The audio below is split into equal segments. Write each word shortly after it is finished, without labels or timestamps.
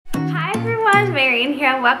everyone, Marian here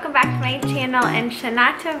and welcome back to my channel and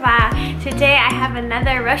Shana Tova. Today I have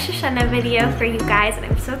another Rosh Hashanah video for you guys and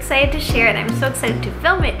I'm so excited to share it. I'm so excited to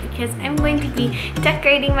film it because I'm going to be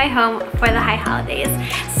decorating my home for the high holidays.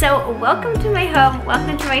 So welcome to my home,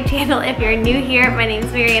 welcome to my channel. If you're new here, my name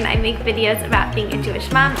is Marian. I make videos about being a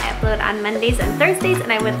Jewish mom. I upload on Mondays and Thursdays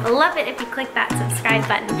and I would love it if you click that subscribe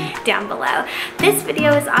button down below. This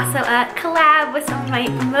video is also a collab with some of my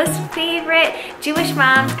most favorite Jewish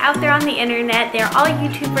moms out there on the internet. They're all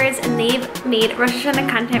YouTubers and they've made Rosh Hashanah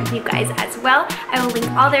content for you guys as well. I will link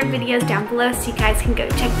all their videos down below so you guys can go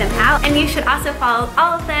check them out. And you should also follow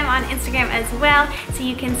all of them on Instagram as well so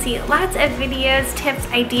you can see lots of videos, tips,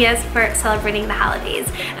 ideas for celebrating the holidays.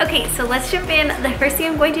 Okay, so let's jump in. The first thing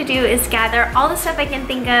I'm going to do is gather all the stuff I can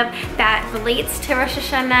think of that relates to Rosh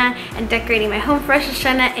Hashanah and decorating my home for Rosh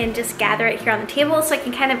Hashanah and just gather it here on the table so I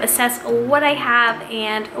can kind of assess what I have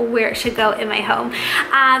and where it should go in my home.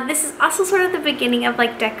 This is also sort of the beginning of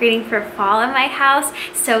like decorating for fall in my house,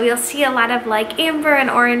 so you'll see a lot of like amber and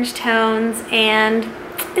orange tones, and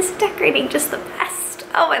this decorating just the best.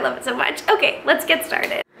 Oh, I love it so much. Okay, let's get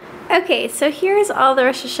started. Okay, so here's all the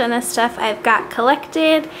Rosh Hashanah stuff I've got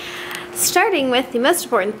collected. Starting with the most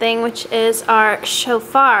important thing, which is our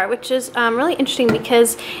shofar, which is really interesting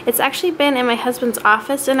because it's actually been in my husband's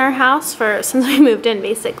office in our house since we moved in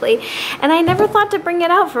basically, and I never thought to bring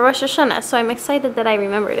it out for Rosh Hashanah, so I'm excited that I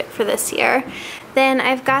remembered it for this year. Then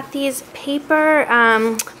I've got these paper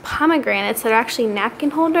pomegranates that are actually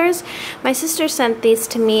napkin holders. My sister sent these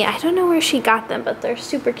to me. I don't know where she got them, but they're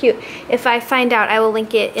super cute. If I find out, I will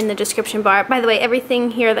link it in the description bar. By the way,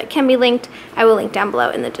 everything here that can be linked, I will link down below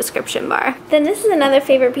in the description bar. Then this is another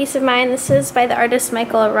favorite piece of mine. This is by the artist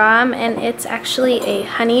Michael Aram, and it's actually a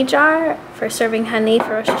honey jar for serving honey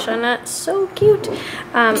for Rosh Hashanah. So cute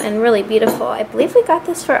and really beautiful. I believe we got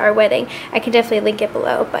this for our wedding. I can definitely link it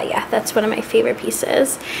below, but yeah, that's one of my favorite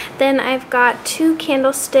pieces. Then I've got 2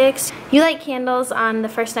 candlesticks. You light candles on the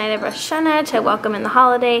first night of Rosh Hashanah to welcome in the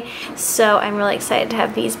holiday, so I'm really excited to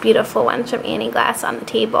have these beautiful ones from Annie Glass on the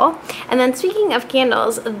table. And then speaking of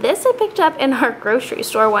candles, this I picked up in our grocery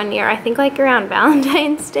store one year, I think like around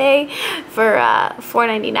Valentine's Day for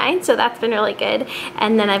 $4.99, so that's been really good.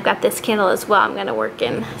 And then I've got this candle as well I'm gonna work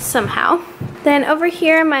in somehow. Then over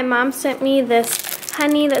here, my mom sent me this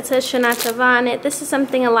honey that says Shana Tova on it. This is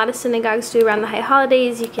something a lot of synagogues do around the high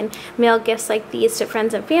holidays. You can mail gifts like these to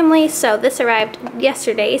friends and family. So this arrived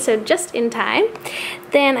yesterday, so just in time.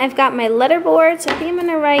 Then I've got my letter board, so I think I'm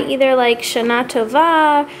gonna write either like Shana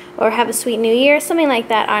Tova or have a sweet new year, something like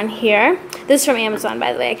that on here. This is from Amazon,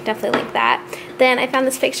 by the way. I can definitely link that. Then I found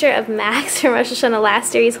this picture of Max from Rosh Hashanah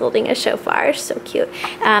last year. He's holding a shofar, so cute.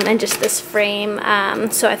 And just this frame,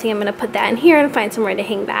 so I think I'm gonna put that in here and find somewhere to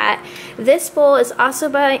hang that. This bowl is also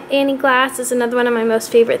by Annie Glass. It's another one of my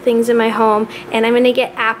most favorite things in my home, and I'm gonna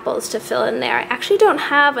get apples to fill in there. I actually don't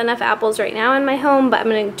have enough apples right now in my home, but I'm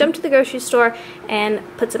gonna jump to the grocery store and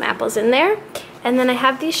put some apples in there. And then I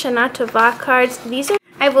have these Shana Tova cards. These are,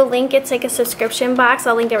 I will link, it's like a subscription box.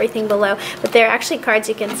 I'll link everything below, but they're actually cards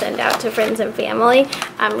you can send out to friends and family.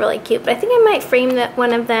 Really cute, but I think I might frame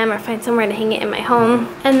one of them or find somewhere to hang it in my home.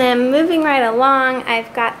 And then moving right along,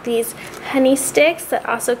 I've got these honey sticks that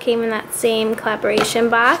also came in that same collaboration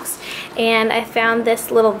box, and I found this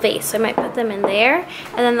little vase, so I might put them in there.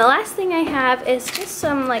 And then the last thing I have is just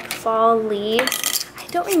some like fall leaves.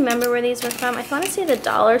 I don't remember where these were from. I want to say the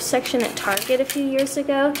dollar section at Target a few years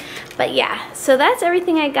ago. But yeah, so that's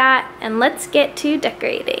everything I got, and let's get to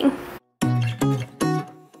decorating.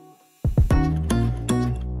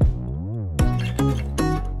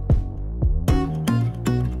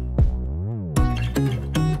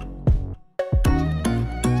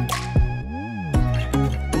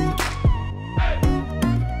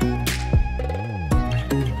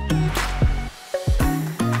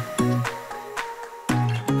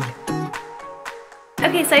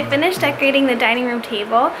 Okay, so I finished decorating the dining room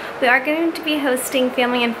table. We are going to be hosting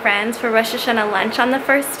family and friends for Rosh Hashanah lunch on the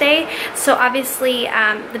first day. So obviously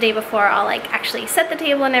the day before I'll like actually set the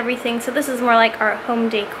table and everything. So this is more like our home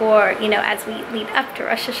decor, you know, as we lead up to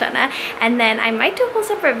Rosh Hashanah. And then I might do a whole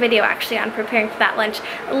separate video actually on preparing for that lunch.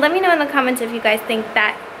 Let me know in the comments if you guys think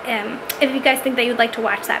that you'd like to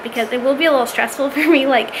watch that, because it will be a little stressful for me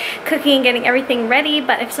like cooking and getting everything ready,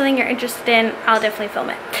 but if something you're interested in, I'll definitely film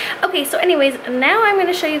it. Okay, so anyways, now I'm going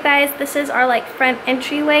to show you guys, this is our like front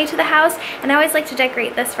entryway to the house, and I always like to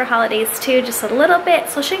decorate this for holidays too, just a little bit,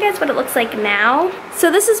 so I'll show you guys what it looks like now. So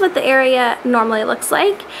this is what the area normally looks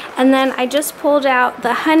like, and then I just pulled out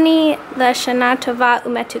the honey, the Shana Tova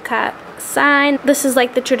Umetuka sign. This is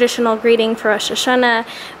like the traditional greeting for Rosh Hashanah.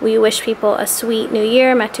 We wish people a sweet new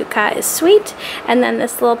year. Matuka is sweet. And then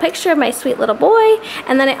this little picture of my sweet little boy.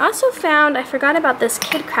 And then I also found, I forgot about this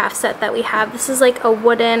kid craft set that we have. This is like a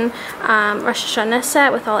wooden Rosh Hashanah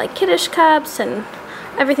set with all like kiddush cups and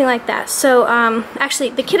everything like that. So actually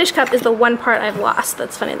the kiddush cup is the one part I've lost.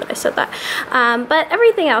 That's funny that I said that. But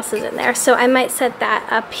everything else is in there, so I might set that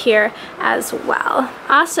up here as well.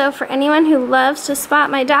 Also, for anyone who loves to spot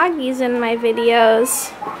my doggies in my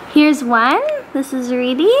videos, here's one. This is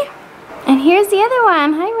Reedy. And here's the other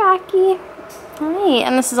one. Hi, Rocky. Hi.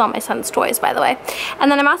 And this is all my son's toys, by the way.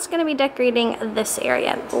 And then I'm also going to be decorating this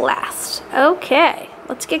area last. Okay,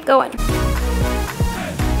 let's get going.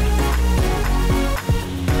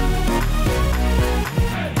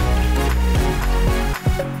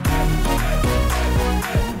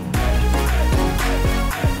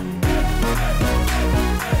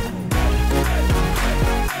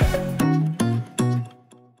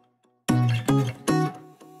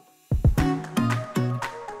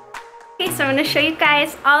 So I'm going to show you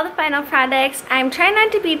guys all the final products. I'm trying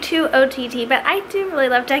not to be too OTT, but I do really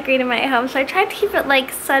love decorating my home, so I tried to keep it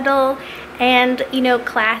like subtle and, you know,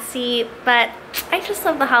 classy, but I just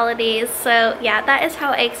love the holidays. So yeah, that is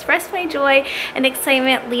how I express my joy and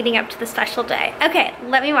excitement leading up to the special day. Okay,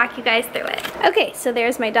 let me walk you guys through it. Okay, so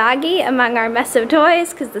there's my doggy among our mess of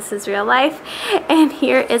toys, because this is real life. And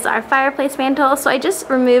here is our fireplace mantle. So I just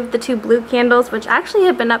removed the 2 blue candles, which actually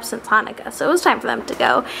have been up since Hanukkah, so it was time for them to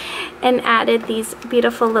go, and added these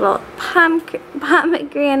beautiful little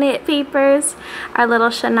pomegranate papers, our little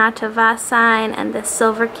Shana Tova sign, and this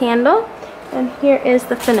silver candle. And here is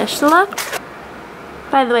the finished look.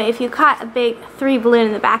 By the way, if you caught a big 3 balloon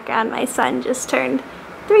in the background, my son just turned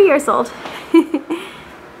 3 years old.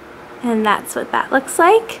 And that's what that looks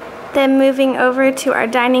like. Then moving over to our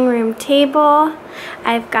dining room table,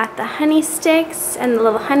 I've got the honey sticks and the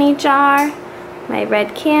little honey jar, my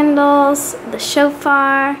red candles, the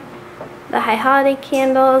shofar, the high holiday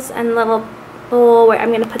candles, and the little bowl where I'm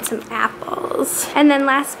going to put some apples. And then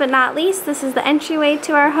last but not least, this is the entryway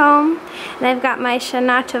to our home. And I've got my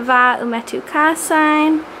Shana Tova Umetuka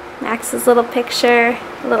sign, Max's little picture,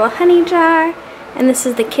 a little honey jar, and this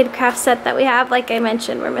is the kid craft set that we have. Like I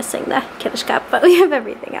mentioned, we're missing the kiddush cup, but we have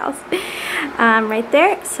everything else right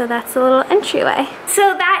there. So that's a little entryway.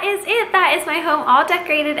 So that is it. That is my home all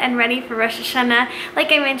decorated and ready for Rosh Hashanah.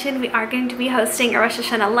 Like I mentioned, we are going to be hosting a Rosh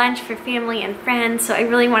Hashanah lunch for family and friends, so I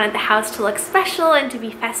really wanted the house to look special and to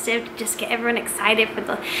be festive, to just get everyone excited for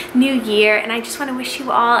the new year. And I just want to wish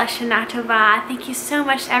you all a Shana Tova. Thank you so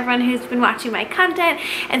much to everyone who's been watching my content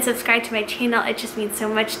and subscribed to my channel. It just means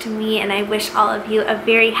so much to me, and I wish all of you a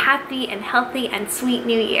very happy and healthy and sweet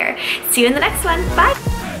new year. See you in the next one.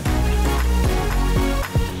 Bye!